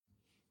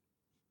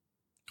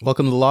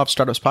Welcome to the Law of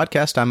Startups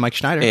podcast. I'm Mike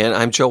Schneider. And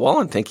I'm Joe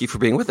Wallen. Thank you for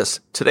being with us.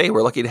 Today,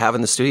 we're lucky to have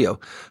in the studio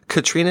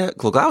Katrina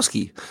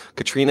Glogowski.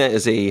 Katrina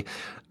is a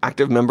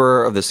active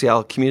member of the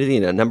Seattle community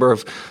in a number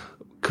of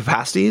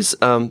capacities.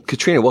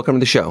 Katrina, welcome to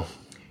the show.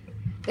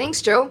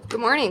 Thanks, Joe. Good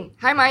morning.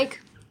 Hi, Mike.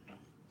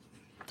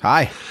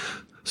 Hi.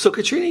 So,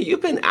 Katrina,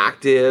 you've been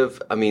active,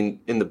 in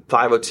the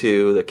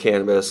 502, the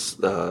cannabis,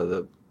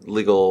 the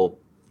legal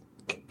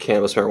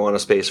cannabis marijuana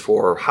space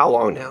for how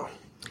long now?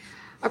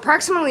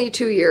 Approximately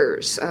 2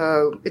 years.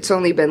 It's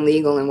only been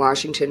legal in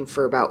Washington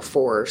for about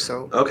 4,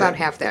 so about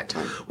half that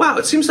time. Wow,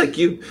 it seems like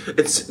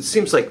it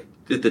seems like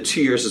the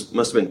 2 years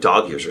must have been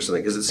dog years or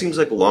something, because it seems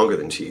like longer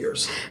than 2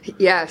 years.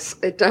 Yes,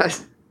 it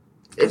does.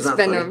 It's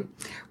been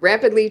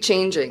rapidly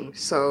changing,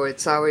 so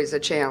it's always a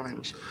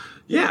challenge.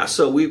 Yeah,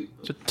 so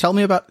tell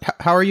me about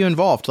how are you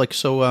involved? Sorry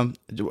to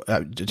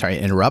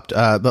interrupt,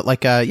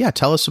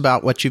 tell us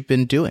about what you've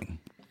been doing.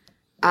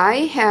 I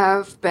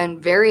have been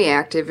very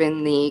active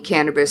in the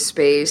cannabis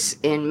space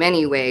in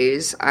many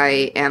ways.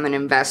 I am an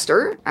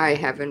investor. I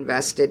have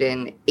invested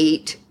in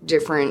 8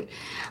 different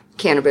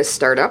cannabis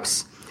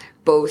startups,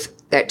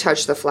 both that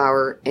touch the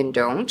flower and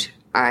don't.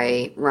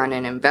 I run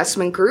an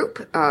investment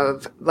group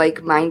of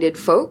like-minded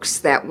folks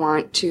that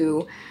want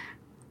to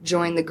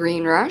join the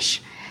green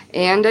rush,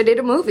 and I did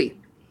a movie.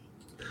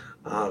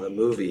 The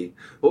movie.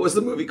 What was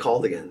the movie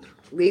called again?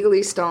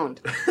 Legally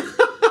Stoned.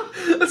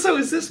 So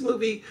is this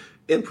movie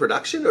in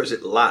production or is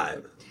it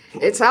live?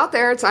 It's out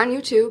there. It's on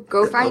YouTube.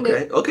 Go find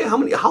it. Okay.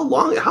 How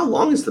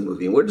long is the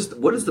movie? And what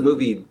does the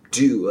movie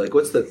do? Like,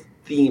 what's the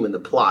theme and the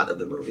plot of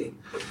the movie?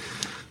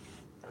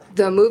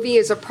 The movie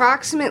is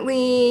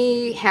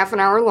approximately half an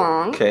hour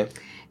long. Okay.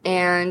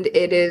 And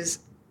it is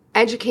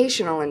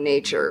educational in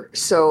nature.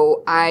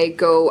 So I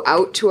go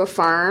out to a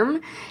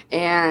farm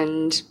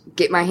and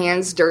get my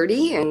hands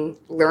dirty and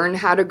learn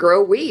how to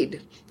grow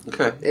weed.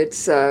 Okay.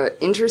 It's an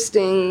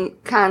interesting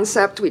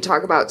concept. We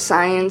talk about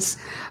science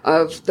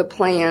of the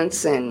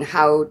plants and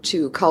how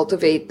to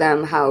cultivate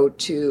them, how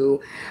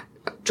to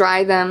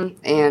dry them,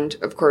 and,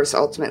 of course,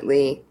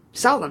 ultimately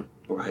sell them.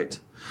 Right.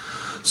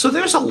 So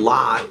there's a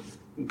lot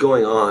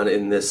going on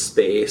in this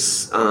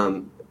space.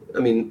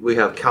 We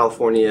have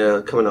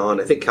California coming on.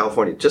 I think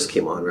California just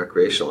came on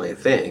recreationally, I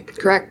think.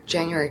 Correct,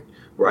 January.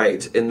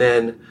 Right. And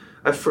then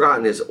I've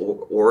forgotten, is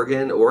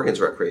Oregon? Oregon's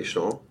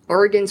recreational.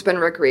 Oregon's been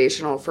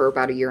recreational for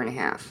about a year and a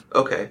half.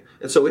 Okay.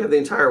 And so we have the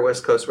entire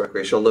West Coast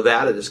recreational.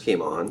 Nevada just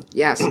came on.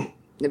 Yes.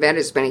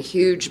 Nevada's been a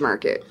huge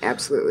market.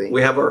 Absolutely.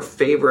 We have our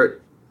favorite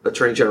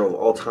Attorney General of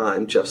all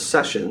time, Jeff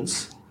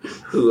Sessions,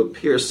 who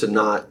appears to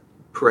not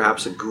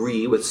perhaps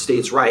agree with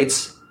states'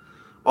 rights,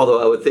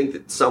 although I would think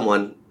that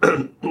someone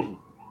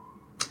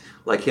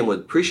like him would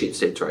appreciate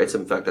states' rights.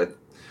 In fact, I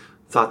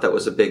thought that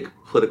was a big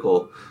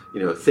political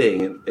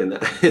thing in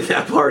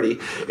that party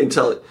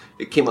until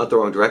it came out the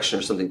wrong direction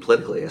or something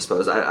politically, I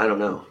suppose. I don't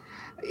know.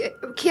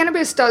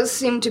 Cannabis does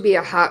seem to be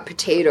a hot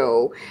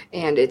potato,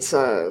 and it's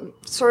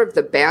sort of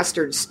the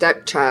bastard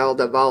stepchild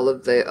of all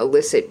of the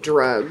illicit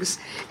drugs,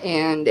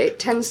 and it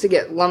tends to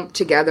get lumped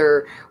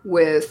together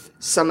with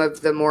some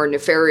of the more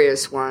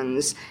nefarious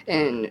ones,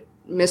 and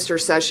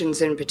Mr.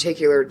 Sessions in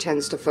particular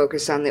tends to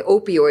focus on the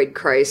opioid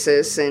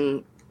crisis,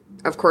 and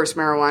of course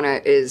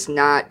marijuana is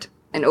not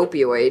an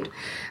opioid,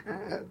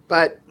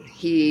 but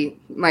he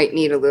might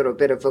need a little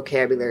bit of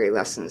vocabulary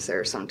lessons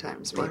there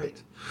sometimes, maybe.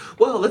 Right.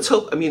 Well, let's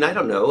hope. I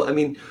don't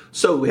know.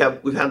 So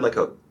we've had like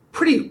a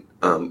pretty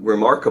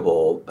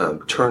remarkable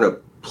turn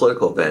of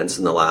political events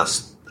in the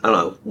last, I don't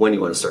know when you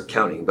want to start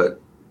counting,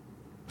 but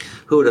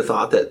who would have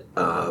thought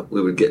that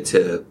we would get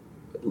to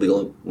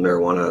legal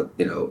marijuana,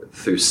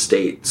 through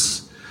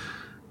states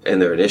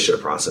and their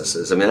initiative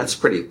processes? That's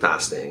pretty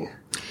fascinating.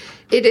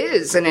 It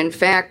is, and in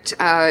fact,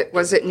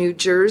 was it New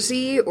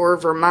Jersey or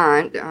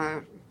Vermont?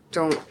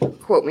 Don't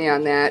quote me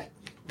on that.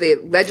 The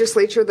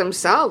legislature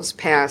themselves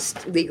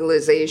passed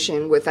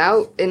legalization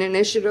without an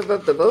initiative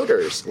of the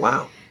voters.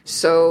 Wow.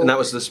 So, and that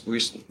was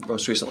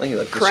most recently,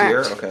 like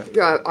correct. This year?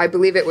 Okay. I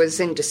believe it was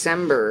in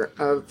December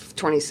of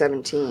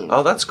 2017.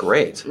 Oh, that's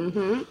great.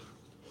 Mm-hmm.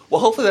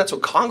 Well, hopefully that's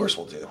what Congress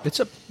will do.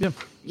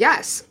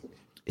 Yes.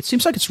 It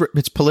seems like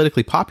it's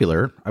politically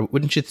popular,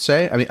 wouldn't you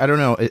say? I don't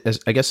know.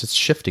 I guess it's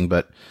shifting,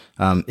 but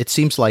it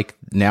seems like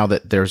now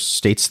that there's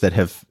states that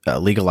have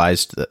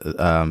legalized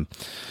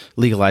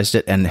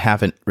it and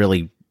haven't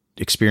really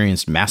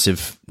experienced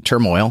massive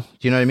turmoil.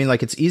 Do you know what I mean?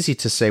 Like, it's easy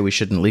to say we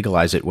shouldn't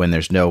legalize it when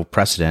there's no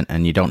precedent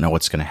and you don't know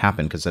what's going to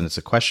happen, because then it's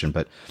a question.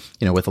 But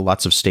with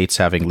lots of states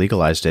having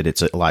legalized it,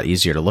 it's a lot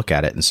easier to look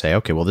at it and say,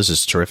 okay, well, this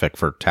is terrific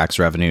for tax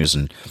revenues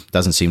and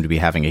doesn't seem to be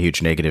having a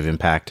huge negative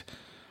impact.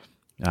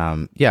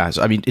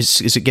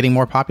 Is it getting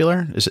more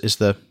popular? Is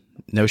the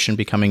notion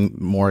becoming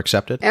more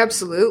accepted?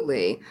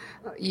 Absolutely.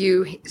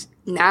 You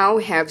now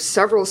have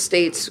several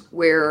states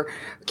where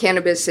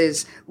cannabis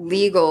is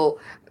legal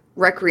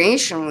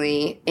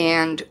recreationally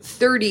and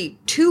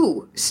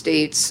 32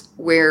 states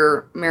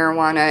where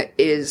marijuana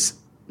is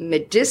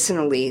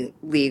medicinally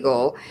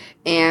legal,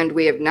 and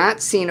we have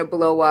not seen a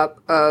blow up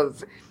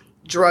of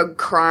drug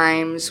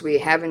crimes. We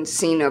haven't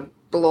seen a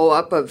blow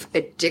up of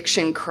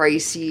addiction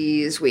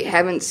crises. We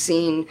haven't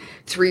seen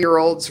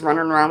 3-year-olds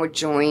running around with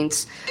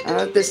joints.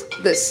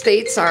 The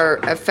states are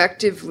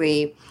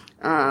effectively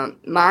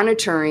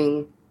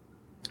monitoring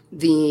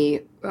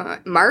the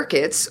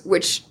markets,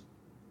 which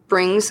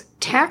brings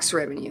tax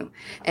revenue.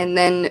 And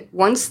then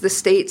once the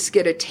states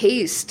get a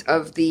taste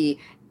of the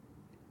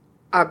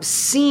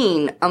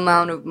obscene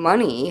amount of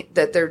money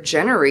that they're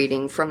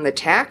generating from the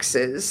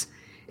taxes,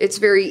 it's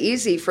very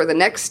easy for the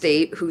next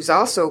state, who's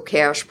also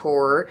cash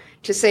poor,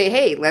 to say,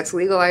 hey, let's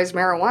legalize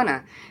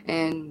marijuana.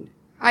 And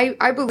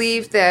I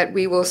believe that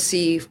we will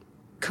see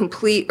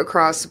complete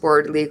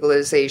across-the-board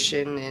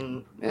legalization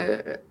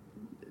in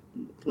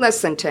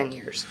less than 10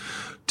 years.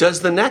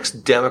 Does the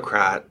next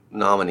Democrat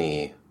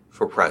nominee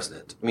for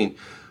president, I mean,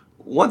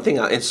 one thing,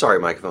 and sorry,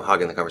 Mike, if I'm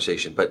hogging the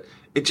conversation, but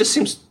it just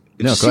seems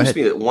to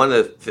me that one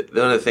of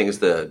the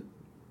things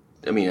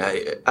I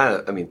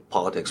mean,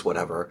 politics,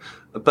 whatever,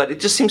 but it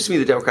just seems to me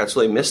the Democrats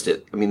really missed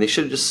it. I mean, they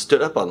should have just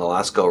stood up on the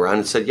last go around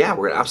and said, yeah,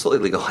 we're going to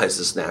absolutely legalize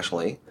this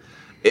nationally.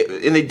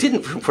 And they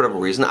didn't for whatever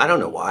reason. I don't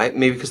know why.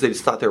 Maybe because they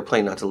just thought they were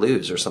playing not to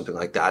lose or something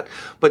like that.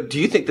 But do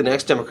you think the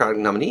next Democratic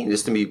nominee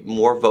needs to be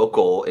more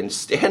vocal and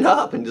stand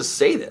up and just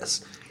say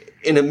this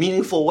in a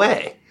meaningful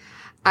way?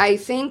 I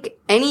think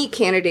any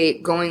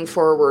candidate going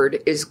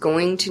forward is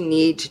going to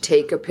need to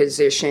take a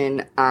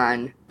position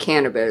on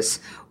cannabis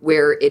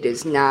where it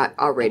is not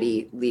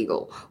already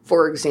legal.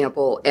 For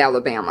example,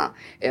 Alabama.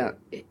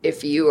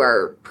 If you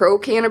are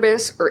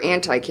pro-cannabis or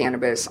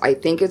anti-cannabis, I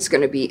think it's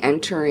going to be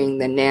entering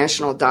the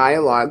national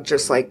dialogue,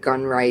 just like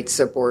gun rights,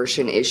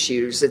 abortion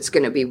issues. It's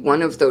going to be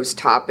one of those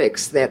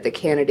topics that the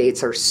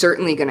candidates are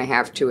certainly going to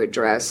have to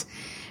address.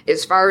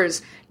 As far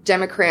as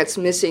Democrats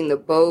missing the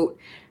boat,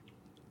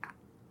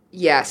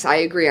 yes, I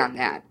agree on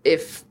that.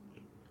 If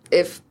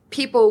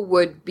people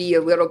would be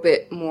a little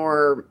bit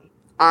more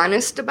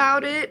honest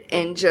about it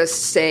and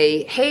just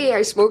say, hey,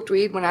 I smoked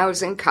weed when I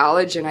was in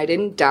college and I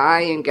didn't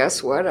die, and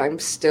guess what? I'm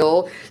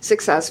still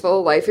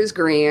successful. Life is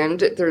grand.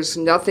 There's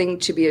nothing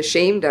to be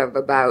ashamed of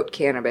about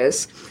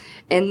cannabis.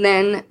 And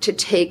then to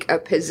take a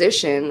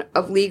position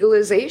of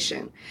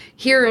legalization.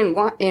 Here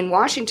in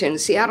Washington,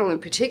 Seattle in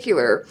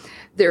particular,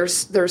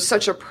 there's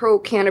such a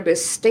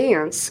pro-cannabis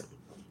stance.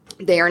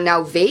 They are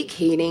now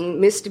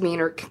vacating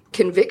misdemeanor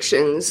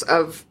convictions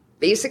of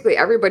basically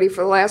everybody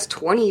for the last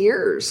 20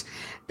 years.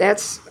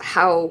 That's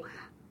how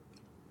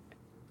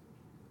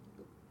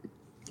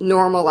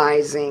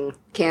normalizing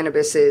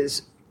cannabis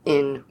is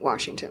in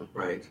Washington.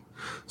 Right.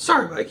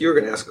 Sorry, Mike, you were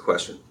going to ask a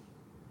question.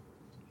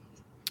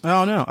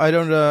 Oh, no, I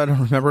don't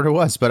remember what it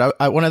was. But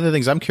one of the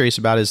things I'm curious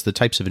about is the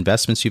types of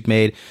investments you've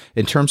made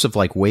in terms of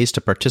like ways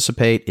to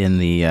participate in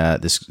the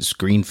this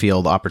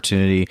greenfield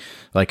opportunity.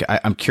 Like,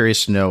 I'm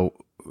curious to know.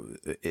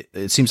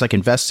 It seems like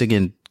investing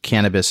in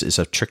cannabis is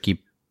a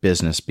tricky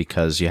business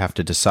because you have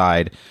to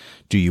decide,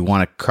 do you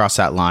want to cross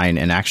that line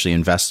and actually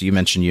invest? You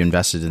mentioned you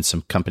invested in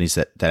some companies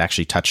that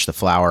actually touch the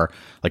flower.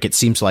 Like, it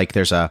seems like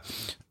there's a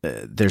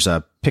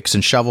picks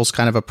and shovels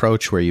kind of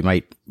approach where you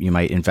might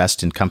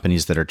invest in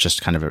companies that are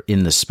just kind of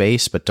in the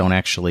space but don't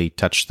actually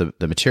touch the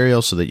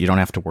material, so that you don't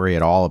have to worry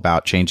at all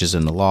about changes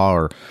in the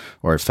law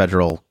or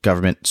federal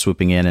government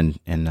swooping in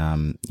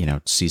and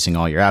seizing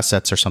all your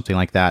assets or something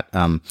like that,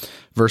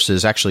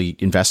 versus actually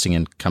investing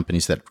in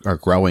companies that are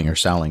growing or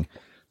selling.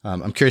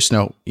 I'm curious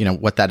to know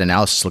what that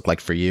analysis looked like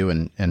for you,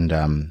 and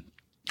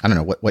I don't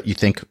know what you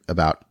think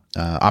about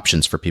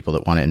options for people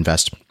that want to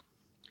invest.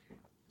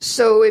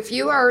 So if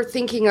you are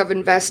thinking of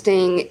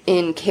investing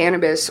in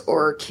cannabis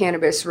or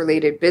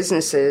cannabis-related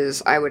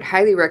businesses, I would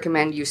highly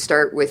recommend you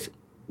start with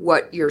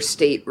what your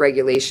state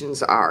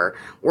regulations are.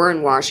 We're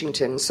in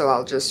Washington, so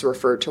I'll just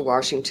refer to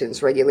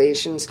Washington's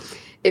regulations.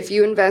 If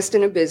you invest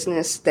in a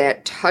business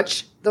that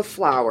touch the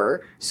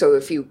flower, so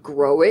if you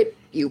grow it,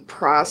 you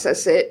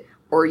process it,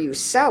 or you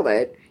sell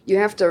it, you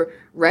have to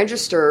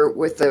register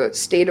with the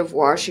State of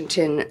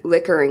Washington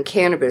Liquor and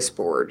Cannabis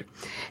Board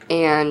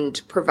and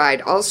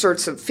provide all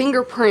sorts of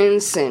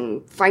fingerprints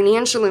and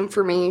financial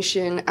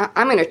information.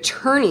 I'm an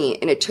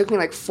attorney, and it took me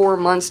like 4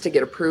 months to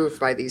get approved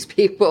by these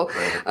people.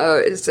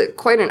 It's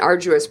quite an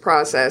arduous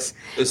process.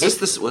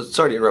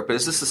 Sorry to interrupt, but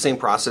is this the same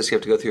process you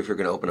have to go through if you're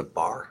going to open a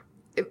bar?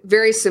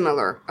 Very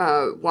similar.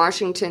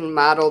 Washington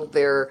modeled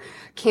their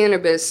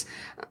cannabis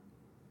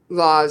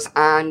laws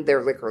on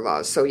their liquor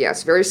laws. So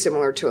yes, very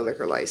similar to a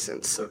liquor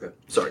license. Okay.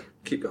 Sorry.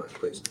 Keep going,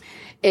 please.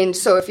 And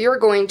so if you're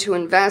going to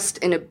invest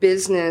in a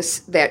business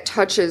that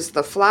touches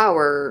the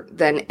flower,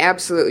 then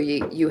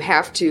absolutely you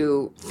have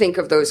to think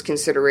of those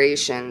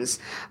considerations.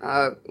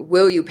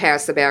 Will you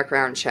pass the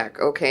background check?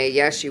 Okay,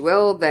 yes, you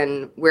will.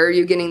 Then where are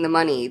you getting the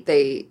money?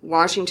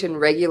 Washington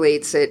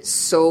regulates it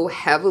so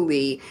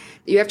heavily.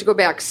 You have to go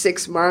back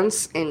 6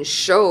 months and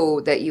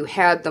show that you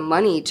had the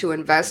money to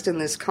invest in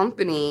this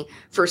company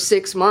for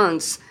 6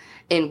 months.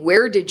 And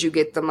where did you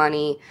get the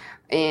money?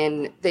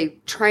 And they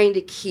trying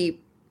to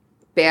keep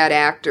bad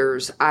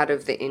actors out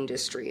of the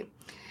industry.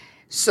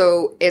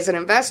 So as an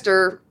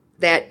investor,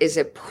 that is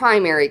a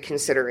primary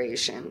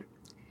consideration.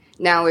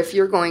 Now, if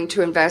you're going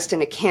to invest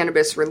in a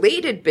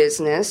cannabis-related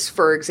business,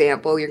 for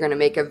example, you're going to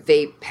make a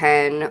vape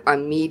pen, a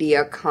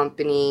media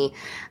company,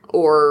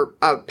 or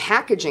a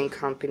packaging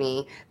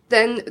company,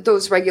 then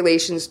those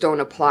regulations don't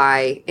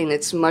apply, and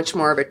it's much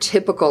more of a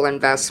typical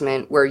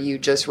investment where you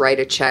just write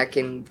a check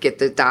and get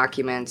the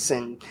documents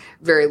and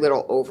very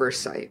little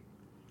oversight.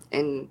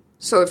 And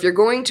so if you're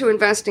going to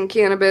invest in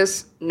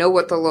cannabis, know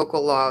what the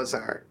local laws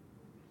are.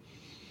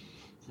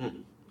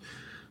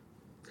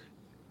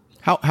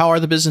 How are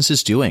the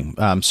businesses doing?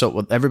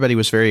 So everybody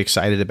was very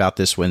excited about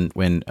this when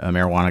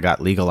marijuana got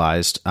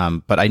legalized.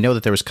 But I know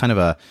that there was kind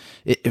of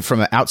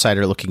from an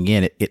outsider looking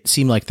in, it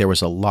seemed like there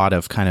was a lot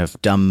of kind of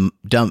dumb,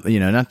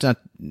 not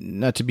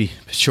to be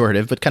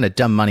pejorative, but kind of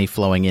dumb money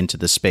flowing into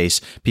the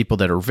space. People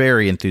that are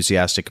very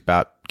enthusiastic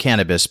about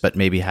cannabis, but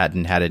maybe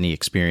hadn't had any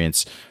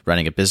experience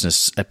running a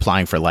business,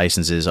 applying for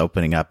licenses,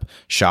 opening up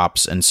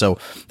shops. And so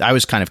I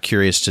was kind of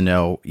curious to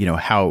know,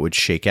 how it would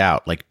shake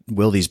out. Like,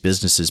 will these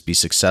businesses be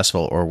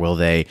successful, or will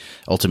they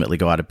ultimately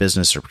go out of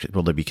business, or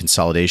will there be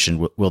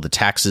consolidation? Will the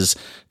taxes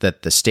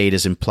that the state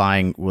is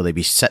implying, will they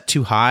be set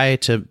too high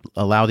to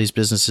allow these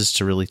businesses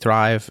to really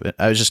thrive?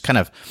 I was just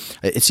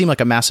it seemed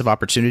like a massive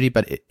opportunity,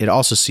 but it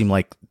also seemed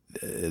like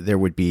there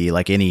would be,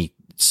 like any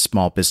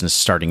small business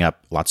starting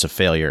up, lots of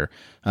failure.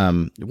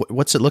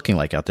 What's it looking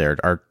like out there?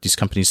 Are these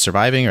companies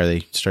surviving? Are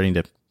they starting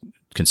to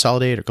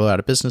consolidate or go out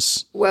of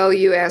business? Well,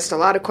 you asked a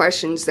lot of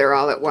questions there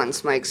all at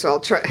once, Mike. So I'll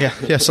try. Yeah,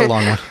 it's a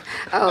long one.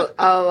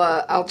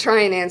 I'll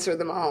try and answer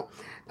them all.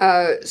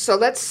 So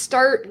let's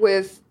start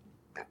with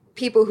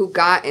people who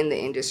got in the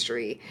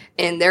industry,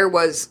 and there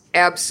was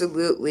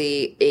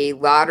absolutely a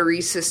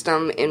lottery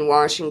system in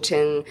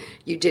Washington.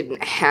 You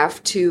didn't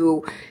have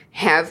to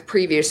have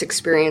previous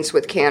experience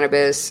with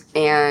cannabis,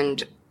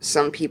 and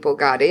some people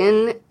got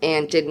in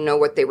and didn't know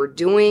what they were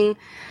doing,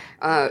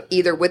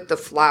 either with the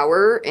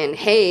flower and,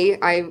 hey,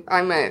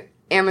 I'm an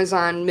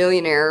Amazon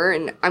millionaire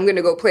and I'm going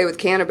to go play with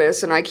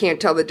cannabis and I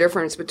can't tell the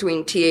difference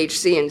between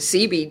THC and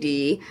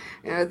CBD.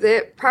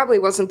 That probably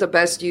wasn't the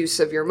best use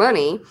of your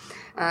money.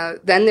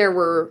 Then there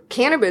were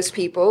cannabis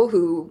people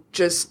who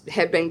just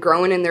had been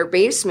growing in their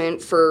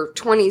basement for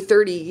 20,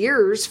 30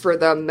 years for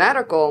the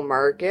medical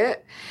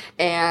market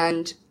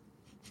and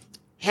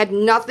had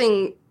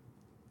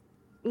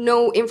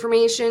no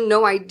information,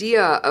 no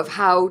idea of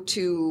how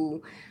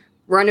to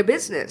run a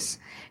business.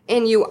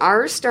 And you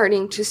are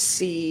starting to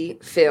see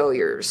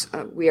failures.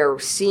 We are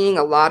seeing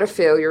a lot of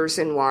failures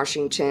in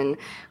Washington.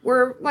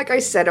 We're, like I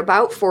said,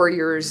 about 4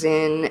 years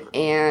in,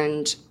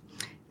 and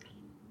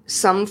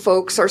some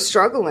folks are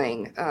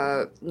struggling.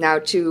 Now,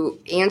 to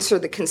answer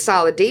the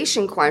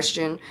consolidation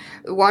question,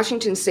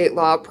 Washington state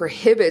law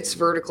prohibits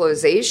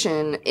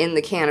verticalization in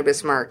the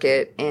cannabis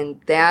market,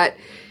 and that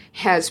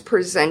has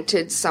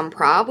presented some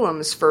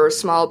problems for a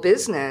small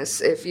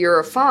business. If you're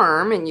a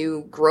farm and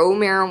you grow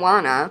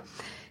marijuana,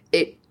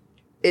 it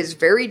is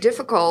very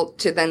difficult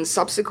to then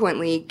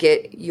subsequently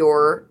get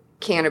your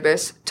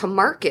cannabis to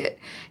market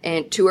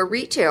and to a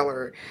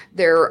retailer.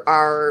 There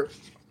are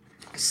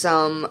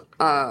some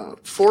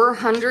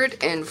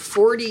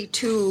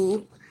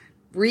 442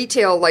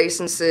 retail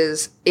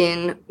licenses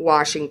in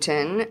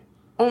Washington.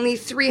 Only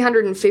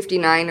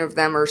 359 of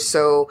them or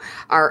so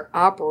are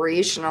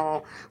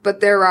operational, but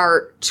there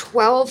are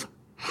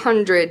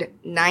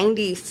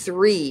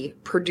 1,293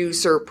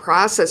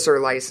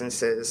 producer-processor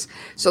licenses.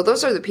 So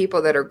those are the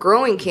people that are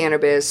growing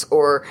cannabis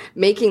or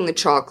making the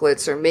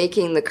chocolates or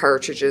making the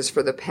cartridges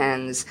for the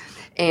pens.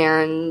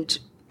 And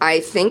I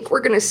think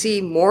we're going to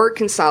see more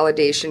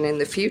consolidation in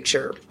the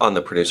future. On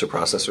the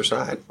producer-processor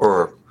side,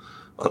 or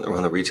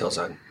on the retail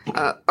side?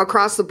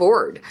 Across the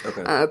board.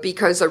 Okay.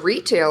 Because a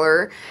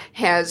retailer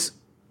has,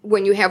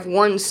 when you have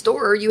one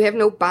store, you have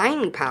no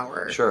buying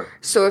power. Sure.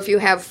 So if you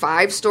have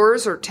 5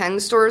 stores or 10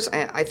 stores,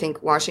 I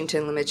think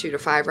Washington limits you to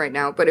 5 right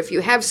now, but if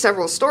you have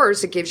several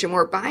stores, it gives you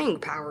more buying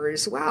power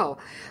as well.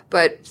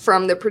 But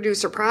from the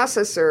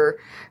producer-processor,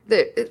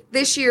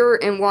 this year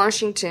in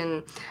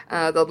Washington,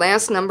 the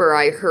last number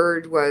I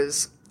heard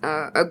was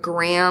a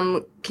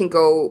gram can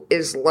go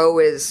as low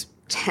as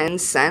 10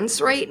 cents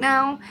right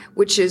now,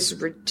 which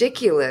is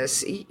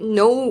ridiculous.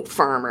 No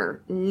farmer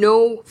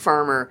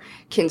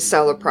can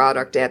sell a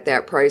product at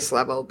that price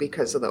level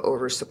because of the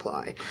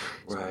oversupply.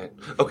 Right.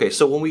 Okay,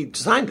 so when we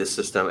designed this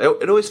system,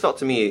 it always felt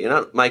to me,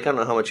 and Mike, I don't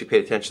know how much you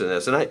paid attention to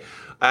this, and I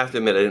have to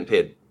admit I didn't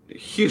pay a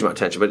huge amount of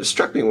attention, but it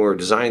struck me when we were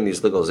designing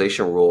these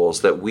legalization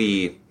rules that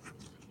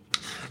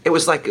it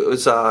was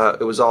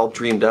all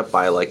dreamed up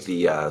by like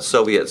the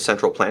Soviet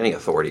Central Planning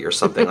Authority or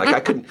something. Like I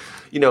couldn't,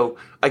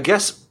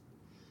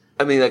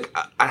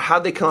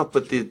 how'd they come up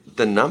with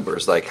the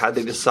numbers? Like, how'd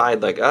they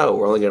decide, like, oh,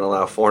 we're only going to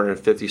allow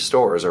 450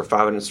 stores or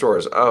 500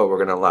 stores. Oh, we're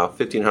going to allow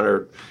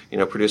 1,500,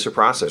 producer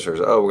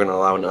processors. Oh, we're going to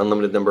allow an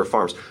unlimited number of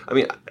farms. I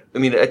mean,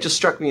 it just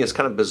struck me as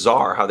kind of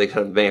bizarre how they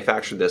kind of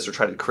manufactured this or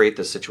tried to create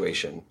this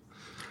situation.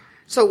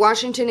 So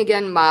Washington,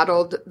 again,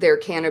 modeled their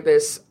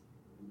cannabis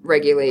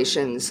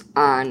regulations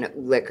on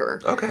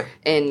liquor. Okay.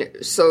 And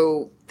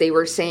so they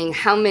were saying,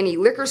 how many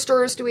liquor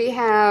stores do we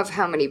have?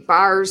 How many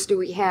bars do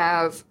we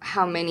have?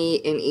 How many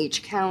in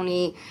each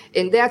county?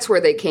 And that's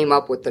where they came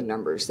up with the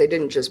numbers. They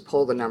didn't just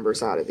pull the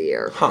numbers out of the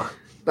air. Huh.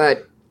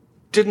 But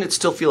didn't it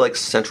still feel like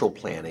central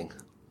planning?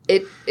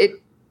 I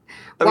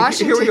mean,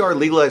 here we are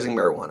legalizing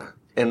marijuana,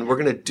 and we're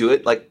going to do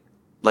it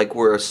like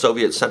we're a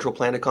Soviet central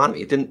planned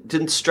economy. It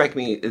didn't strike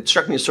me. It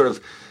struck me as sort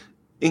of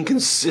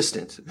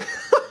inconsistent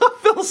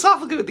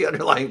philosophically with the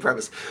underlying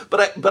premise.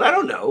 But I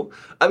don't know.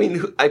 I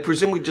mean, I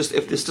presume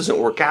if this doesn't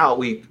work out,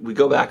 we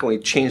go back and we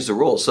change the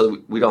rules so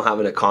we don't have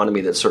an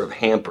economy that's sort of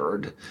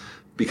hampered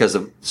because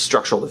of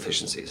structural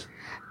deficiencies.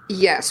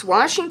 Yes,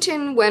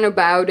 Washington went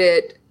about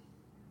it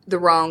the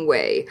wrong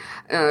way.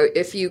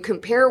 If you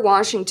compare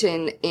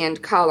Washington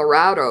and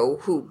Colorado,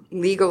 who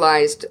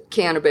legalized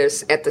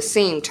cannabis at the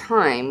same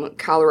time,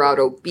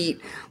 Colorado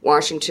beat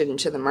Washington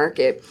to the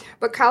market.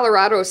 But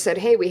Colorado said,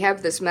 hey, we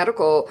have this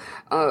medical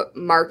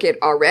market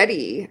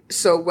already,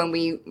 so when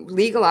we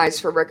legalize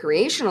for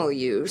recreational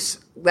use,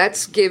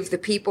 let's give the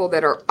people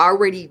that are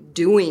already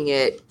doing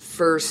it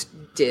first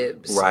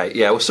dibs. Right,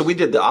 yeah. So we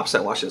did the opposite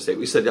in Washington State.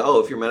 We said,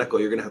 if you're medical,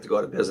 you're going to have to go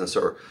out of business.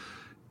 Or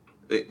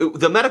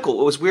the medical,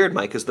 what was weird,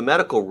 Mike, is the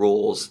medical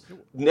rules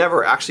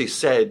never actually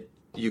said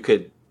you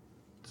could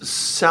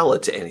sell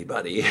it to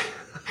anybody,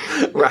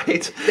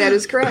 right? That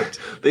is correct.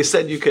 They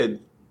said you could,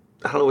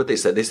 I don't know what they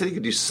said. They said you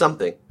could do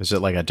something. Is it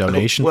like a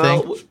donation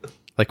thing?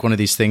 Like one of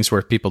these things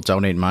where people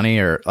donate money,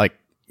 or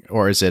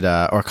is it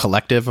or a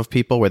collective of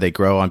people where they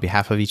grow on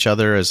behalf of each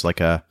other as like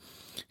a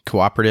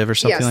cooperative or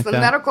something like that? Yes, the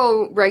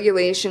medical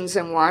regulations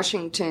in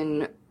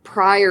Washington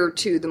prior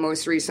to the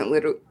most recent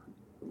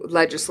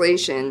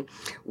legislation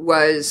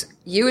was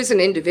you as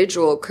an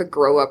individual could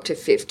grow up to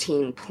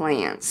 15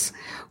 plants.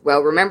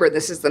 Well, remember,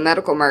 this is the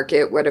medical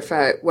market. What if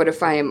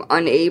I am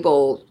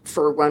unable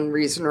for one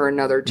reason or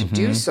another to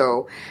do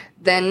so?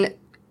 Then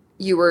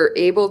you were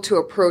able to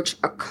approach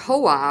a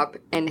co-op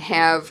and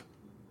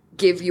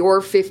give your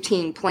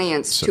 15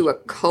 plants to a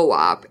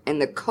co-op, and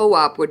the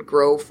co-op would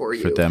grow for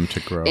you. For them to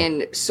grow.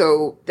 And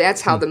so that's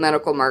how the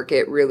medical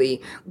market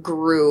really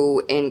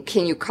grew. And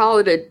can you call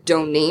it a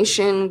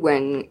donation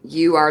when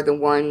you are the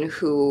one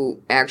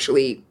who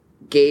actually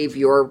gave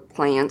your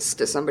plants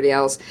to somebody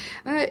else?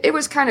 It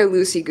was kind of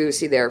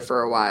loosey-goosey there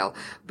for a while,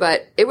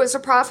 but it was a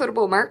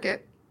profitable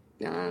market.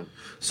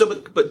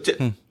 So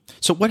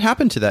what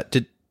happened to that?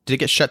 Did it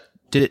get shut?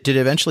 Did it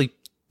eventually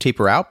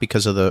taper out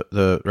because of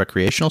the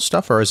recreational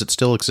stuff, or is it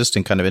still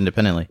existing kind of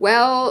independently?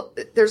 Well,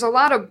 there's a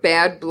lot of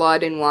bad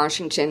blood in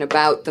Washington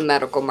about the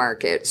medical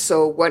market.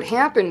 So what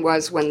happened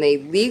was when they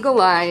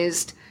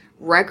legalized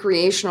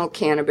recreational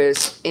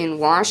cannabis in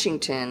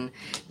Washington,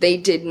 they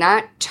did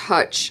not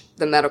touch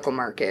the medical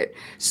market.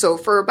 So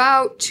for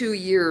about 2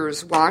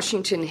 years,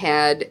 Washington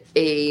had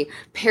a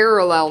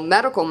parallel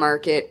medical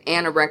market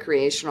and a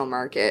recreational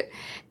market,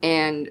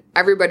 and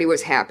everybody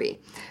was happy.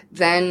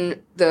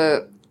 Then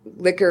the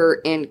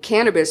Liquor and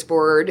Cannabis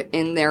Board,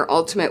 in their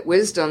ultimate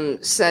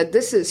wisdom, said,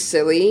 this is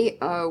silly.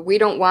 We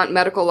don't want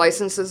medical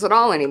licenses at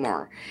all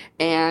anymore.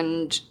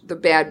 And the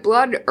bad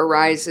blood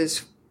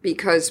arises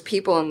because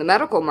people in the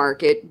medical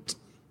market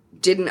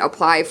didn't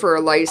apply for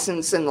a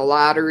license in the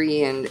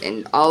lottery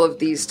and all of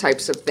these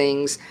types of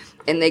things.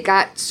 And they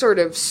got sort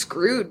of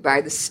screwed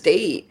by the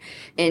state.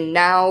 And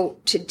now,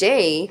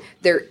 today,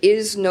 there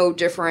is no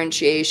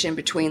differentiation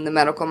between the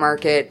medical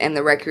market and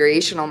the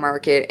recreational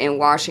market in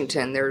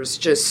Washington. There's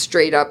just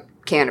straight up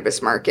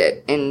cannabis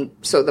market. And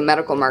so the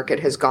medical market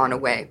has gone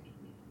away.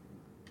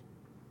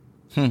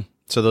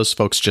 So those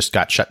folks just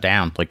got shut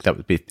down. Like that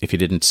would be, if you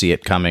didn't see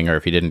it coming or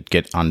if you didn't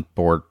get on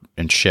board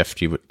and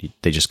shift,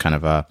 they just kind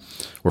of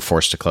were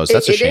forced to close.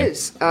 That's a shame. It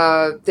is.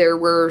 There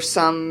were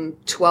some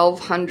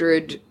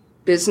 1,200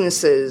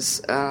 businesses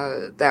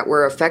that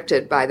were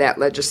affected by that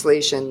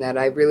legislation that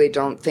I really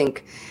don't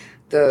think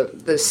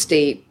the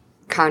state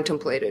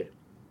contemplated.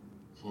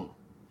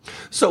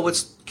 So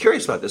what's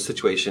curious about this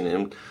situation,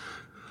 and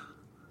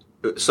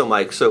so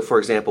Mike, for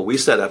example, we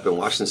set up in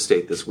Washington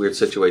State this weird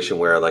situation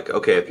where, like,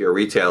 okay, if you're a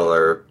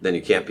retailer, then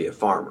you can't be a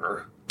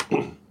farmer.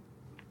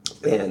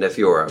 And if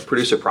you're a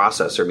producer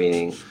processor,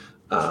 meaning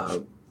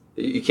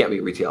you can't be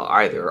retail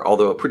either,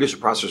 although a producer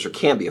processor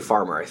can be a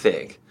farmer, I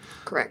think.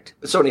 Correct.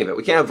 So in any event,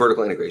 we can't have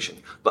vertical integration.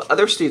 But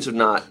other states have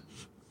not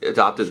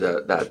adopted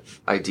that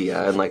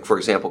idea. And like, for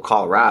example,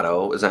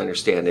 Colorado, as I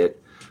understand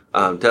it,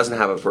 doesn't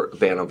have a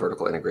ban on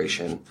vertical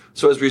integration.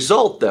 So as a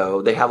result,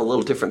 though, they have a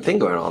little different thing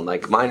going on.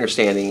 Like my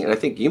understanding, and I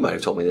think you might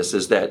have told me this,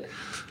 is that,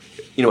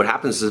 what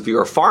happens is if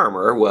you're a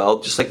farmer, well,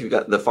 just like you've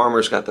got the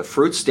farmer's got the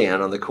fruit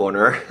stand on the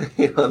corner,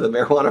 the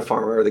marijuana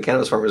farmer or the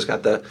cannabis farmer's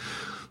got the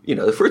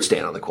fruit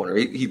stand on the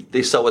corner.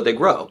 They sell what they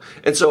grow.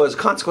 And so as a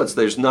consequence,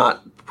 there's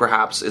not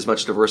perhaps as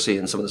much diversity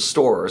in some of the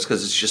stores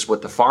because it's just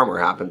what the farmer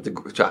happened to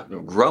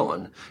grow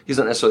on. He's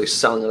not necessarily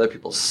selling other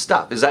people's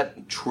stuff. Is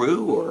that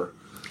true? Or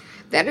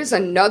that is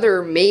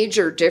another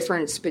major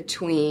difference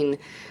between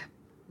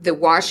the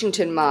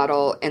Washington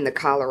model and the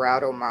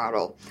Colorado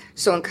model.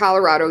 So in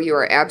Colorado, you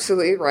are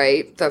absolutely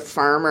right. The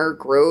farmer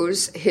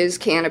grows his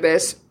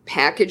cannabis,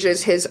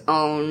 packages his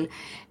own,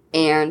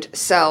 and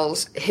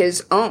sells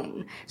his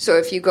own. So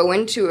if you go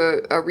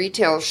into a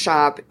retail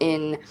shop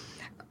in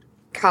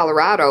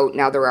Colorado,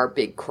 now there are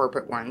big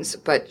corporate ones,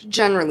 but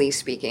generally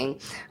speaking,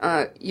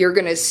 you're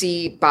going to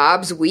see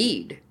Bob's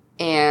Weed.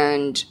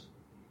 And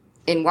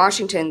in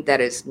Washington, that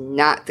is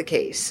not the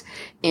case.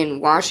 In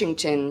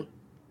Washington,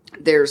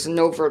 there's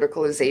no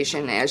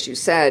verticalization, as you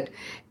said,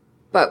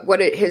 but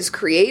what it has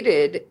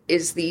created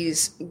is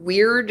these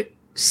weird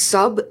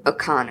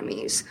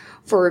sub-economies.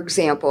 For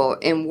example,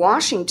 in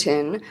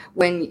Washington,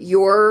 when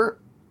your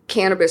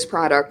cannabis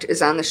product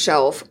is on the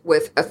shelf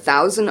with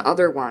 1,000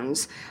 other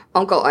ones,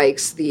 Uncle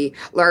Ike's, the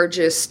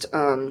largest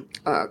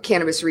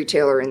cannabis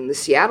retailer in the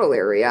Seattle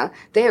area,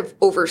 they have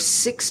over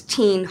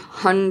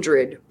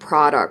 1,600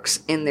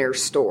 products in their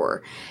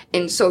store.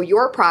 And so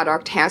your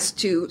product has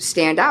to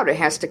stand out. It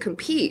has to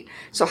compete.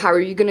 So how are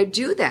you going to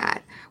do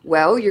that?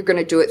 Well, you're going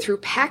to do it through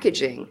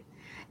packaging.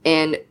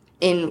 And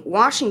in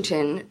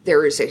Washington,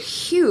 there is a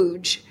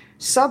huge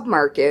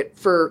submarket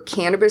for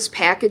cannabis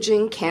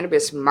packaging,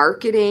 cannabis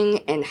marketing,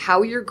 and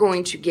how you're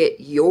going to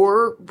get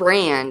your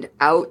brand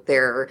out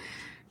there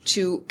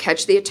to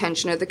catch the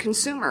attention of the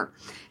consumer.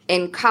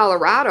 In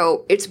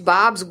Colorado, it's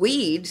Bob's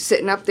Weed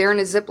sitting up there in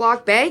a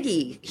Ziploc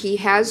baggie. He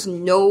has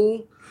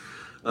no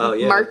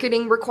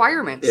marketing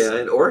requirements.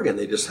 Yeah, in Oregon,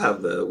 they just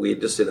have the weed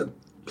just in a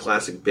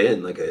plastic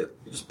bin, like you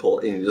just pull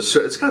it, and you just,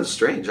 it's kind of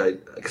strange.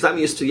 Because I'm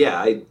used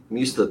to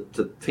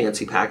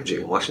fancy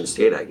packaging in Washington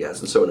State, I guess.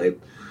 And so when I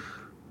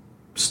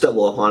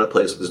stumble upon a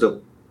place where there's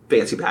no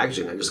fancy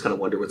packaging, I just kind of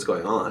wonder what's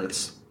going on.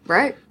 It's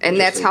right. And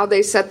that's how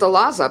they set the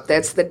laws up.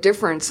 That's the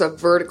difference of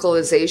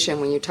verticalization.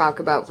 When you talk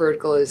about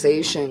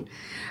verticalization,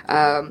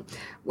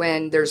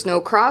 when there's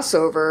no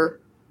crossover,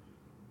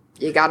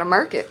 you got to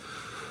market.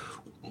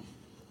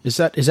 Is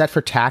that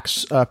for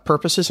tax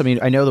purposes? I mean,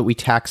 I know that we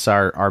tax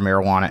our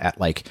marijuana at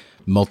like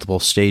multiple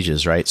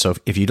stages, right? So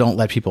if you don't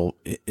let people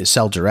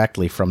sell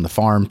directly from the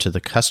farm to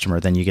the customer,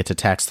 then you get to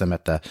tax them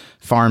at the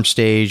farm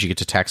stage, you get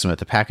to tax them at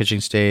the packaging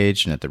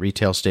stage and at the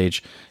retail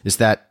stage. Is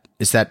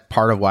that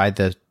part of why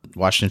the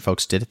Washington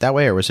folks did it that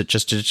way, or did it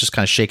just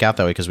kind of shake out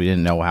that way because we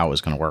didn't know how it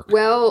was going to work?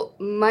 Well,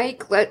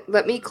 Mike,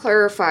 let me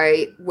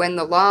clarify. When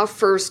the law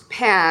first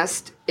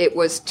passed, it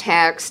was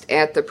taxed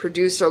at the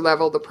producer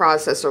level, the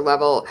processor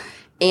level,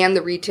 and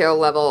the retail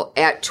level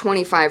at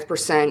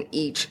 25%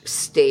 each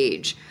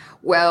stage.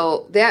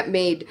 Well, that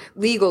made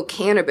legal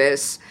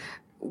cannabis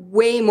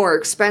way more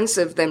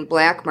expensive than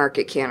black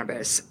market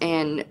cannabis.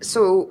 And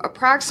so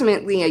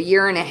approximately a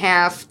year and a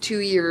half, 2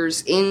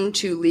 years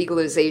into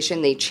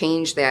legalization, they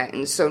changed that.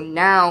 And so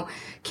now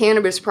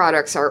cannabis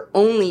products are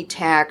only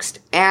taxed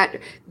at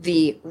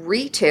the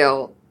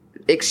retail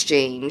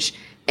exchange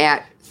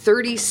at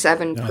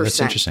 37%. Oh,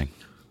 that's interesting.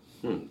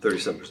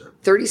 37%.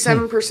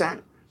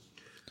 37%.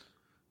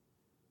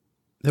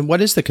 Then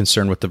what is the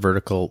concern with the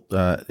vertical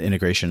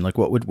integration? Like,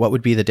 what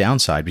would be the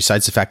downside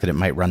besides the fact that it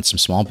might run some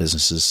small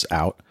businesses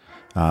out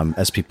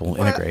as people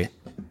integrate?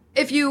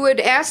 If you would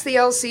ask the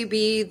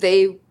LCB,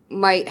 they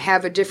might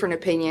have a different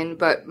opinion.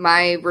 But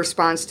my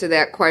response to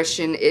that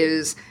question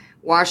is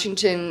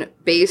Washington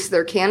based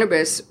their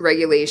cannabis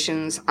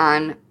regulations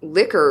on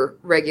liquor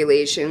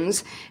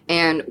regulations,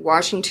 and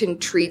Washington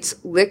treats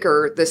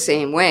liquor the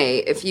same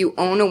way. If you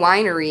own a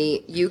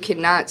winery, you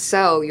cannot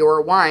sell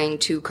your wine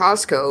to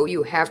Costco.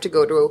 You have to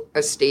go to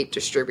a state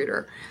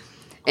distributor.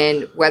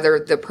 And whether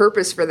the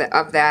purpose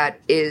of that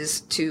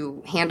is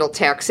to handle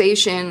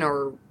taxation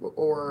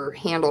or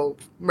handle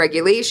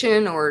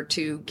regulation or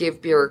to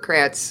give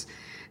bureaucrats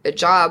a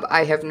job,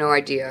 I have no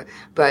idea.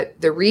 But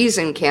the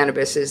reason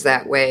cannabis is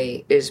that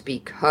way is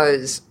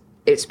because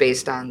it's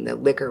based on the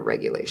liquor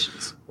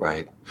regulations.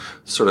 Right.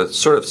 Sort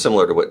of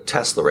similar to what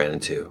Tesla ran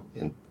into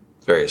in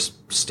various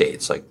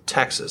states, like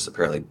Texas.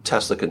 Apparently,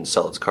 Tesla couldn't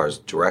sell its cars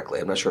directly.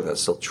 I'm not sure if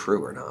that's still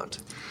true or not.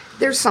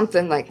 There's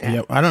something like that.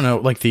 Yeah, I don't know.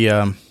 Like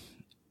the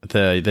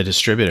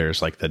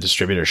distributors, like the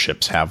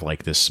distributorships have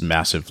like this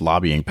massive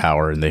lobbying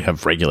power, and they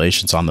have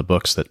regulations on the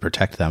books that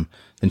protect them.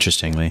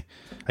 Interestingly,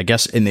 I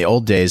guess in the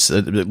old days,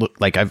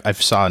 like I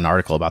saw an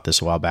article about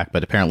this a while back,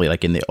 but apparently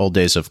like in the old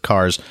days of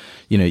cars,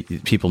 you know,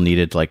 people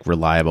needed like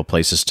reliable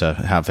places to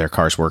have their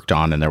cars worked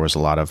on. And there was a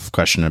lot of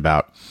question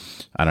about,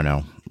 I don't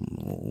know,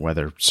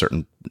 whether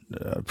certain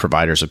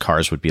providers of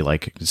cars would be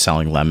like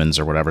selling lemons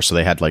or whatever. So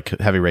they had like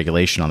heavy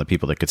regulation on the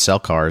people that could sell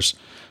cars.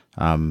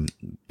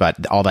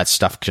 But all that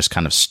stuff just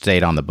kind of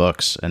stayed on the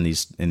books, and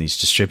these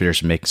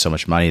distributors make so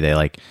much money. They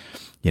like,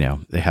 you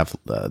know, they have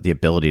the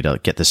ability to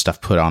get this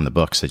stuff put on the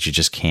books that you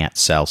just can't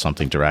sell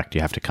something direct.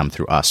 You have to come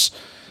through us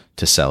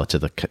to sell it to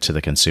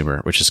the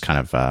consumer, which is kind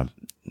of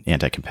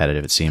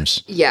anti-competitive, it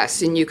seems.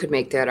 Yes, and you could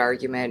make that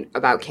argument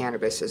about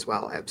cannabis as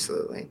well.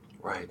 Absolutely.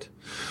 Right.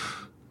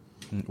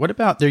 What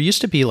about, there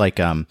used to be like,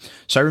 so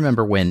I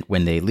remember when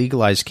they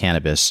legalized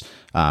cannabis,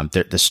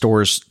 the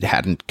stores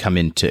hadn't come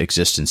into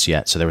existence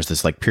yet. So there was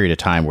this like period of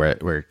time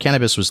where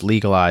cannabis was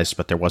legalized,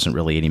 but there wasn't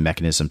really any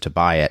mechanism to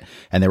buy it.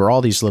 And there were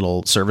all these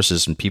little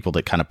services and people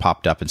that kind of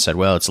popped up and said,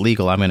 well, it's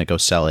legal, I'm going to go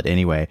sell it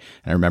anyway.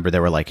 And I remember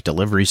there were like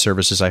delivery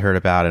services I heard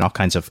about and all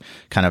kinds of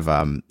kind of,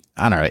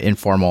 I don't know,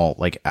 informal,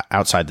 like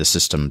outside the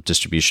system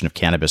distribution of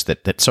cannabis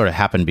that sort of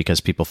happened because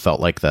people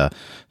felt like the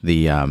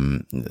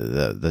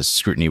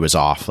scrutiny was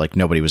off, like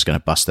nobody was going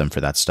to bust them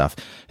for that stuff.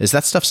 Is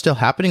that stuff still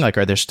happening? Like,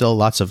 are there still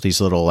lots of these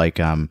little, like,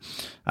 I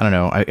don't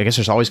know, I guess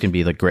there's always going to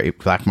be like gray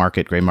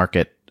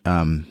market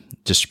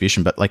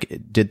distribution, but like,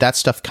 did that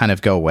stuff kind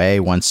of go away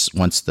once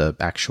the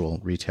actual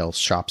retail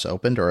shops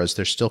opened, or is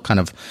there still kind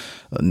of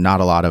not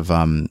a lot of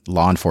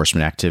law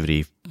enforcement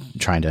activity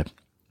trying to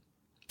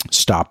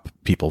stop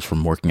people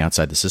from working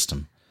outside the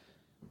system?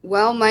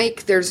 Well,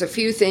 Mike, there's a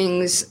few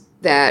things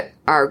that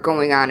are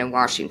going on in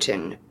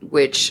Washington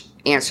which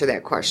answer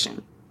that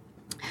question.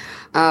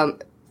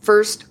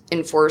 First,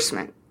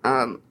 enforcement.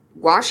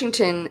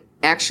 Washington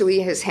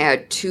actually has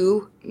had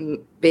two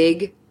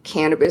big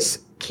cannabis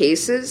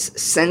cases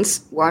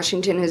since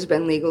Washington has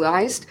been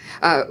legalized.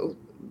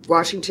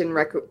 Washington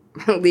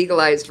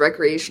legalized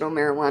recreational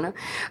marijuana.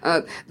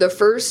 The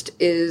first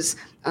is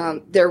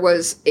there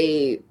was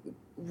a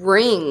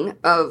ring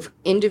of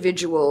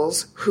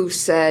individuals who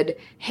said,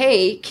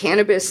 hey,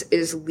 cannabis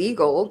is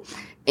legal,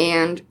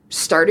 and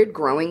started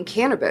growing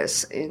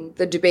cannabis. And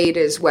the debate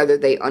is whether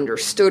they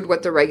understood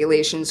what the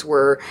regulations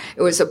were.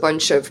 It was a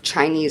bunch of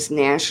Chinese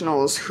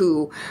nationals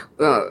who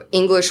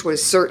English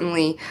was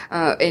certainly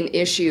an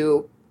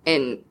issue,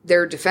 and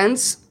their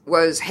defense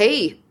was,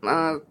 hey,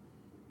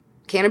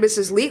 cannabis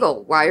is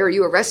legal. Why are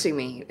you arresting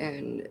me?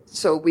 And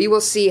so we will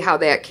see how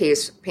that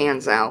case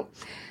pans out.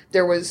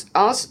 There was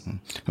also...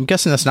 I'm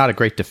guessing that's not a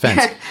great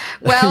defense.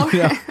 Well, you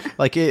know,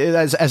 like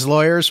as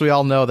lawyers, we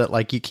all know that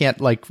like you can't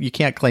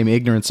claim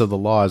ignorance of the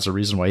law as a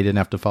reason why you didn't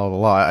have to follow the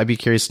law. I'd be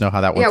curious to know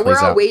how that one plays out.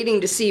 Yeah, we're all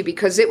waiting to see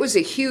because it was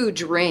a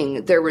huge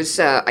ring. There was,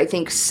 I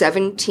think,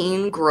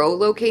 17 grow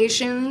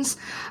locations,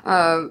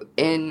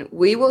 and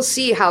we will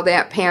see how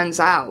that pans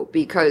out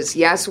because,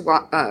 yes,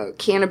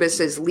 cannabis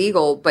is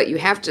legal, but you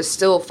have to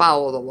still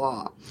follow the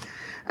law.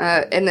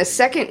 And the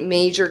second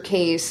major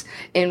case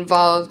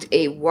involved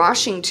a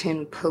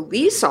Washington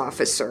police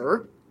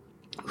officer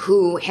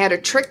who had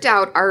a tricked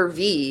out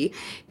RV,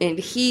 and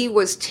he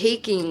was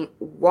taking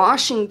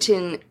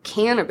Washington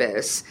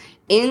cannabis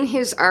in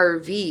his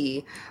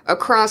RV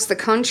across the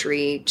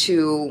country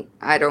to,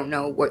 I don't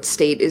know what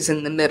state is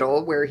in the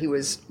middle where he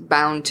was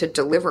bound to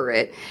deliver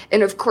it.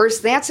 And of course,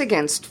 that's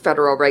against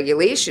federal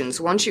regulations.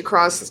 Once you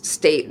cross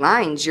state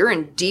lines, you're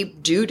in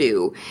deep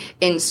doo-doo.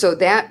 And so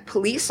that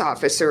police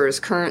officer is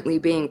currently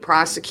being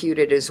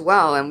prosecuted as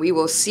well. And we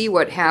will see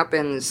what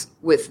happens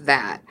with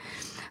that.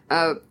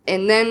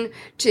 And then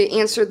to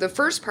answer the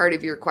first part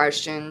of your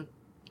question,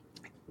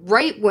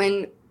 right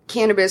when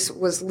cannabis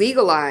was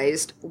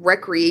legalized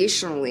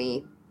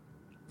recreationally,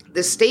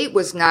 the state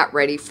was not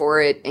ready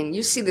for it. And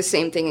you see the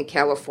same thing in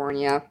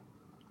California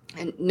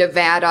and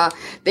Nevada.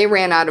 They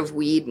ran out of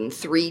weed in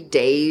 3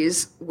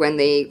 days when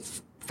they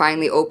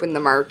finally opened the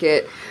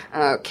market.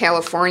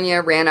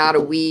 California ran out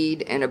of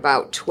weed in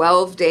about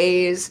 12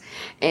 days.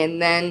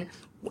 And then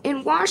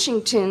in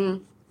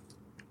Washington,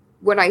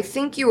 what I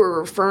think you were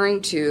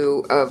referring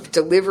to of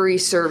delivery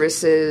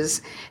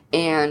services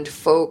and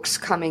folks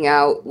coming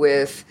out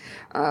with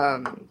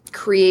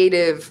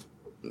creative,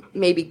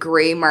 maybe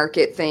gray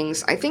market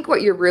things. I think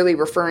what you're really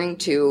referring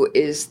to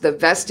is the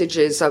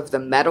vestiges of the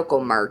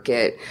medical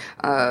market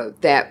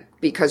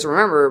because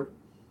remember,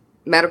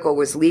 medical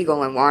was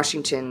legal in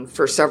Washington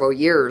for several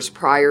years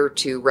prior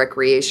to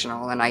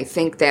recreational, and I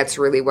think that's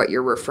really what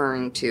you're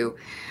referring to.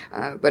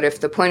 But if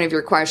the point of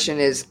your question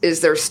is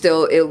there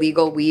still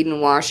illegal weed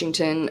in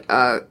Washington?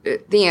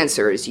 The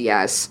answer is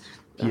yes.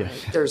 Yeah.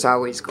 There's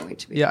always going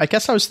to be. Yeah, I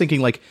guess I was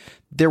thinking like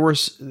there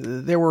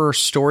were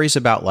stories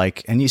about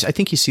like, and I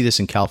think you see this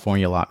in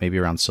California a lot, maybe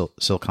around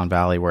Silicon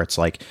Valley, where it's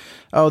like,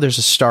 oh, there's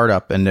a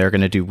startup and they're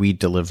going to do weed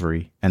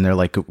delivery, and they're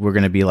like, we're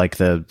going to be like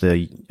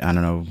the I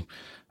don't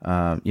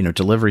know,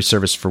 delivery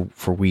service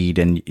for weed,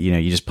 and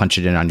you just punch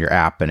it in on your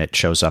app and it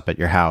shows up at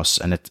your house,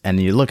 and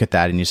you look at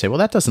that and you say, well,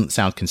 that doesn't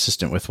sound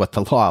consistent with what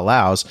the law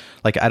allows.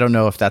 Like, I don't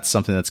know if that's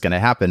something that's going to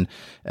happen,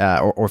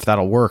 or if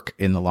that'll work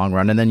in the long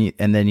run. And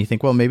then you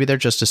think, well, maybe they're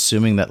just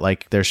assuming that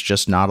like there's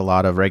just not a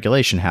lot of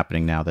regulation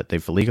happening now that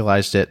they've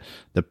legalized it.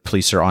 The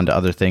police are onto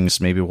other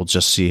things. Maybe we'll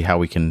just see how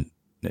we can,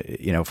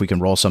 if we can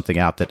roll something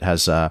out that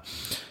has,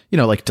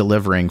 like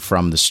delivering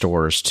from the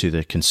stores to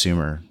the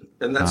consumer.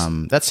 And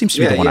that seems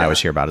to be the one I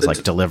always hear about is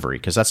like delivery,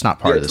 because that's not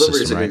part of the system,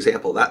 delivery is an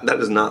example. That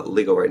is not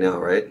legal right now,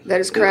 right? That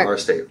is correct. In our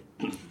state.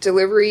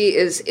 Delivery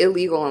is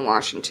illegal in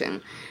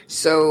Washington.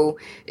 So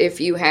if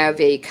you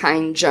have a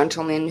kind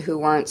gentleman who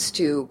wants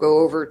to go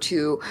over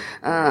to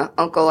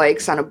Uncle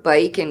Ike's on a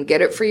bike and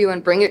get it for you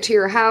and bring it to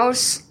your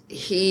house,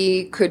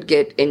 he could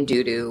get in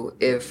doo-doo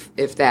if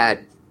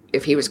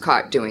he was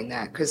caught doing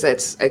that, because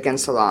that's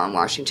against the law in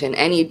Washington.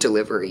 Any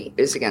delivery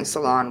is against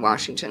the law in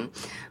Washington.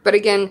 But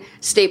again,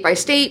 state by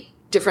state,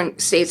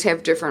 different states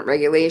have different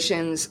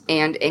regulations,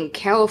 and in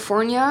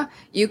California,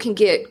 you can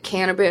get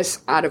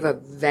cannabis out of a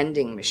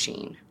vending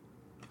machine.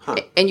 Huh.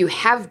 And you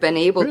have been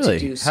able Really? to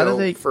do How do so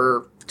they-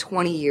 for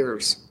 20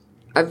 years.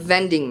 A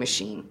vending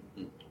machine.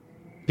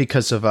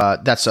 Because of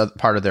that's a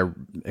part of their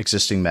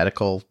existing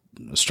medical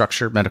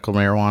structure, medical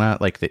marijuana.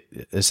 Like,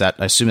 is that?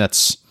 I assume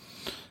that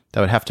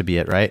would have to be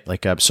it, right?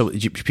 Like, so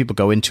people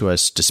go into a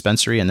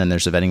dispensary and then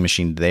there's a vending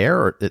machine there,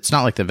 or it's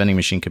not like the vending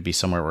machine could be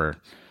somewhere where.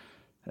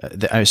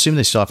 I assume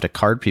they still have to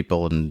card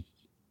people and,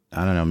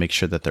 I don't know, make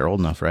sure that they're old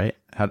enough, right?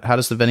 How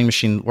does the vending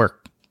machine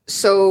work?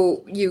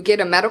 So you get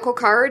a medical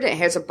card. It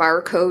has a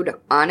barcode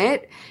on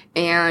it,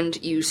 and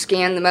you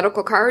scan the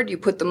medical card. You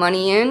put the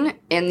money in,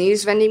 and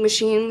these vending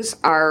machines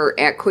are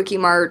at Quickie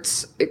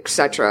Marts,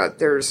 etc.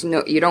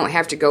 You don't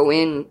have to go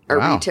in a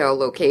Wow. retail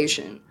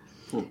location.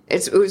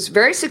 It was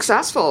very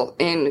successful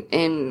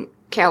in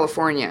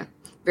California.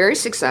 Very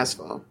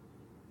successful.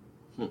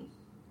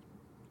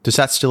 Does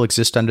that still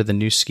exist under the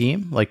new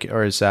scheme? Like,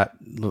 or is that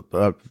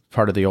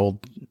part of the old?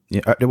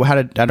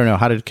 How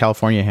did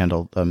California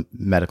handle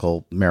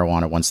medical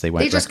marijuana once they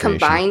went? They just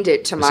recreational? combined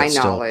it, to my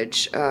still-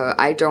 knowledge.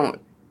 I don't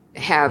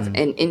have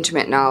an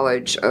intimate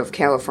knowledge of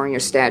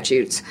California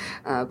statutes,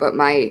 but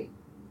my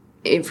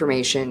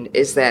information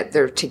is that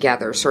they're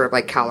together, sort of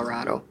like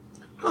Colorado.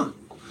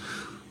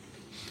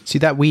 See,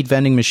 that weed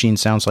vending machine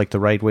sounds like the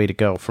right way to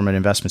go from an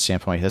investment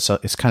standpoint.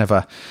 It's kind of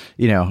a,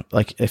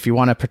 like if you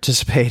want to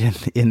participate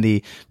in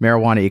the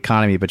marijuana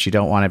economy, but you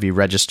don't want to be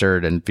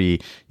registered and be,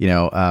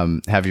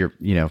 have your,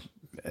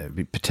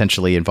 be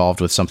potentially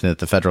involved with something that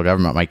the federal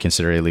government might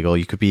consider illegal.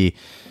 You could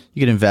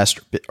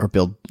invest or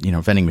build,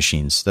 vending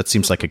machines. That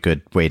seems like a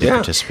good way to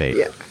participate.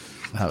 Yeah.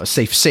 A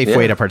safe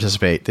way to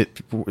participate.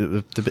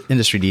 The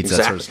industry needs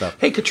that sort of stuff.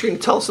 Hey, Katrina,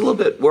 tell us a little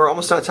bit. We're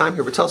almost out of time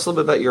here, but tell us a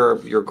little bit about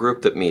your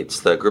group that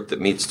meets,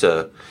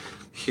 to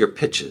hear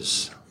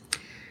pitches.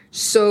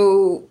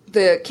 So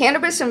the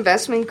Cannabis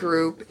Investment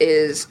Group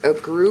is a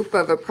group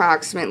of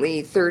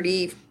approximately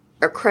 30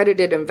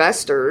 accredited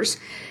investors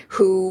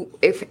who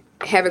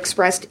have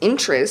expressed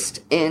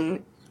interest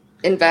in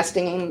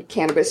investing in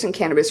cannabis and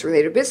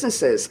cannabis-related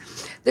businesses.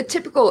 The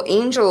typical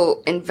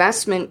angel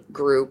investment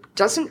group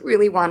doesn't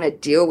really want to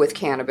deal with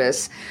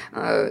cannabis,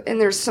 and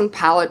there's some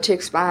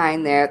politics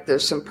behind that,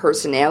 there's some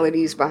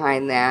personalities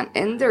behind that,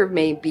 and there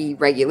may be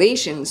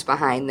regulations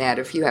behind that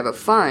if you have a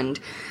fund.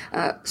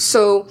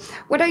 So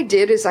what I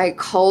did is I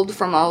culled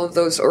from all of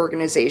those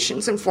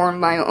organizations and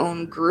formed my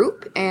own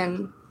group,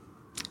 and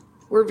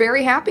we're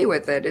very happy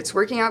with it. It's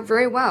working out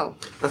very well.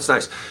 That's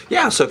nice.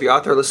 Yeah, so if you're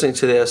out there listening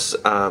to this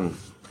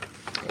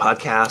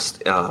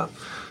podcast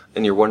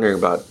and you're wondering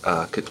about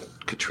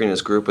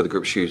Katrina's group or the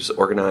group she's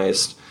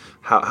organized,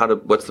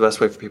 what's the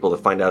best way for people to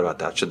find out about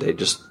that? Should they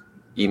just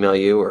email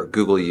you or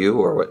Google you,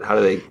 or what? How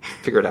do they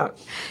figure it out?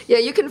 Yeah,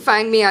 you can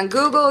find me on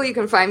Google. You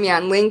can find me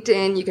on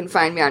LinkedIn. You can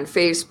find me on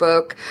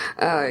Facebook.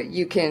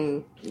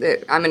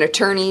 I'm an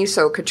attorney,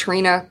 so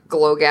Katrina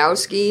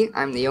Glogowski.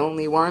 I'm the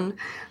only one.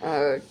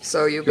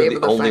 So you'll be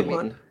able to find me.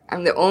 One.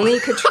 I'm the only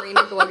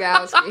Katrina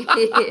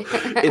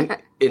Glogowski.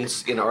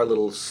 in our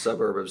little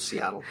suburb of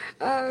Seattle.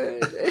 There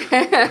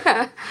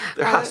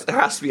has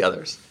to be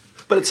others,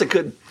 but it's a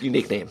good,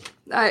 unique name.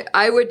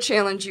 I would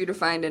challenge you to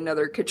find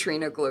another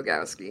Katrina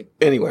Glogowski.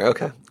 Anyway,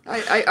 okay.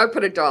 I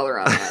put $1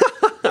 on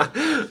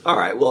that. All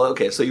right. Well,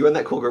 okay. So you're in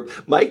that cool group.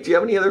 Mike, do you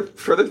have any other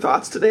further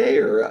thoughts today,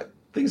 or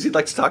things you'd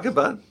like to talk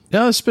about?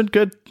 No, it's been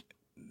good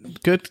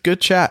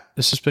chat.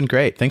 This has been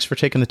great. Thanks for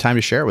taking the time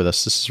to share with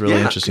us. This is really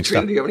interesting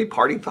Katrina, stuff. do you have any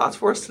parting thoughts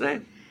for us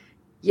today?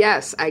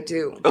 Yes, I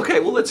do. Okay.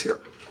 Well, let's hear.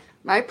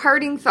 My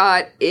parting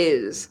thought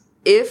is,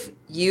 if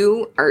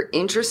you are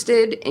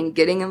interested in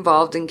getting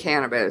involved in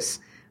cannabis,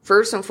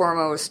 first and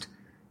foremost,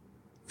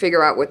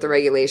 figure out what the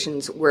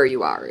regulations where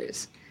you are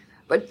is.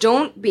 But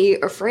don't be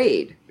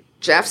afraid.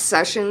 Jeff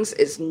Sessions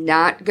is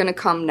not going to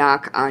come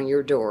knock on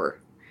your door.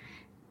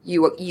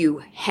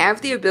 You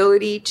have the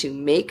ability to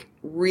make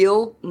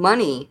real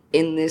money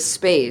in this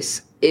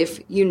space if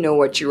you know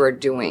what you are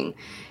doing.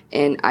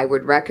 And I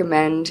would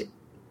recommend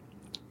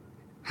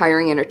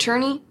hiring an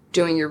attorney,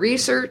 doing your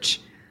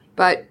research,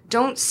 but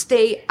don't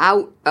stay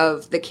out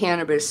of the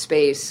cannabis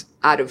space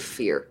out of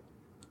fear.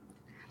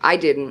 I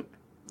didn't,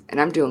 and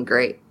I'm doing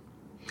great.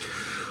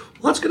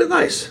 Well, that's good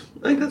advice.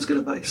 I think that's good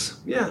advice.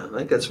 Yeah, I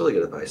think that's really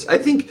good advice. I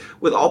think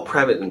with all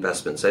private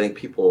investments, I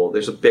think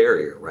there's a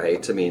barrier,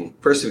 right? I mean,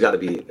 first you've got to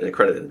be an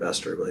accredited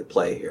investor to really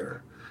play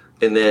here.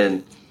 And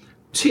then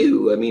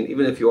two, I mean,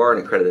 even if you are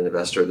an accredited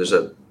investor,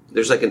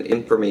 there's like an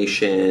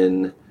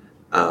information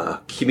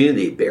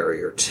community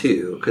barrier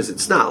too, because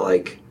it's not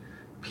like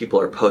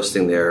people are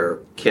posting their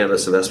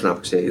cannabis investment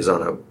opportunities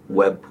on a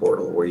web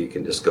portal where you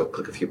can just go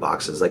click a few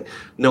boxes. Like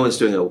no one's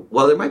doing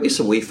there might be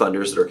some weed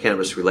funders that are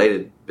cannabis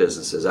related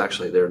businesses.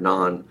 Actually, they're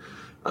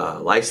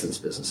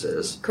non-licensed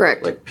businesses.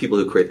 Correct. Like people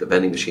who create the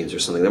vending machines or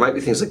something. There might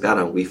be things like that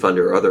on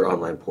WeFunder or other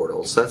online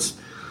portals. That's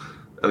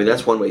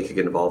one way you could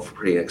get involved for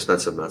pretty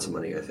inexpensive amounts of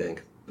money, I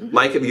think. Mm-hmm.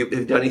 Mike, have you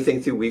done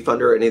anything through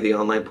WeFunder or any of the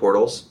online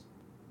portals?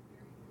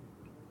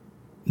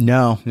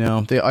 No.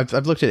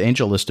 I've looked at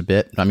AngelList a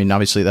bit. I mean,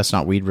 obviously that's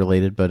not weed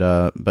related,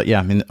 but yeah,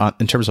 I mean,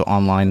 in terms of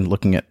online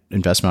looking at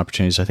investment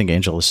opportunities, I think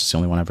AngelList is the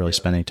only one I've really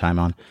spent any time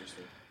on.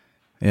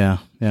 Yeah.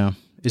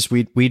 Is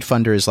Weed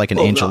Funder is like an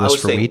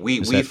AngelList for weed?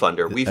 Weed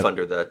Funder. Weed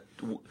Funder. That.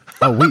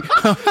 Oh, weed.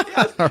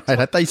 All right.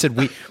 I thought you said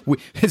weed.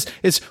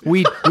 It's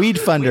Weed Funder. Weed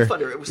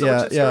Funder. It was so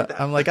much that.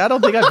 I'm like, I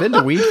don't think I've been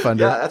to Weed Funder.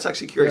 Yeah, that's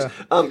actually curious.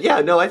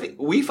 No, I think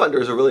Weed Funder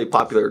is a really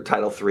popular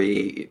Title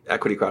III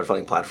equity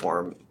crowdfunding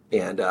platform,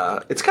 and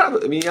it's kind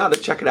of. I mean, you ought to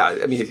check it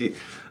out. I mean,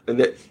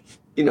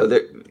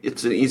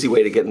 it's an easy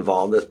way to get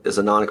involved as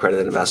a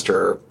non-accredited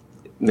investor,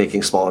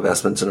 making small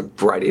investments in a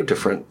variety of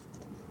different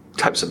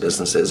types of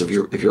businesses. If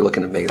you're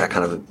looking to make that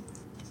kind of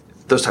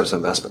those types of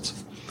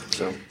investments,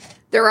 so.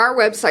 There are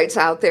websites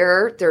out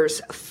there.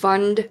 There's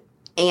Fund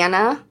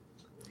Anna,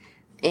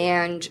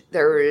 and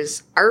there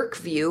is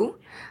ArcView.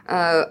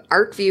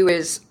 ArcView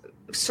is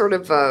sort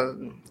of a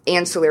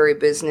ancillary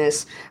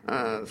business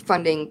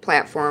funding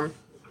platform,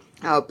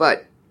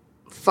 but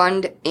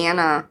Fund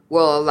Anna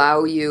will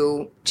allow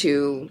you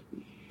to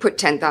put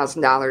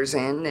 $10,000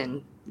 in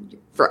and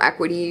for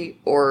equity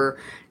or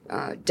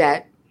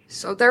debt.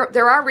 So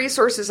there are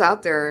resources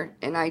out there,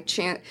 and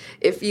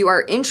if you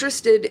are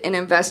interested in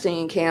investing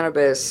in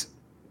cannabis,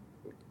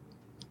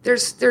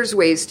 there's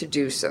ways to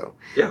do so.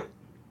 Yeah.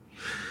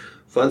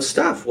 Fun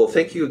stuff. Well,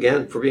 thank you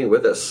again for being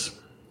with us.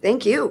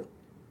 Thank you.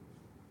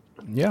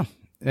 Yeah.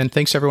 And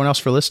thanks everyone else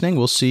for listening.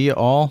 We'll see you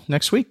all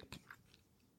next week.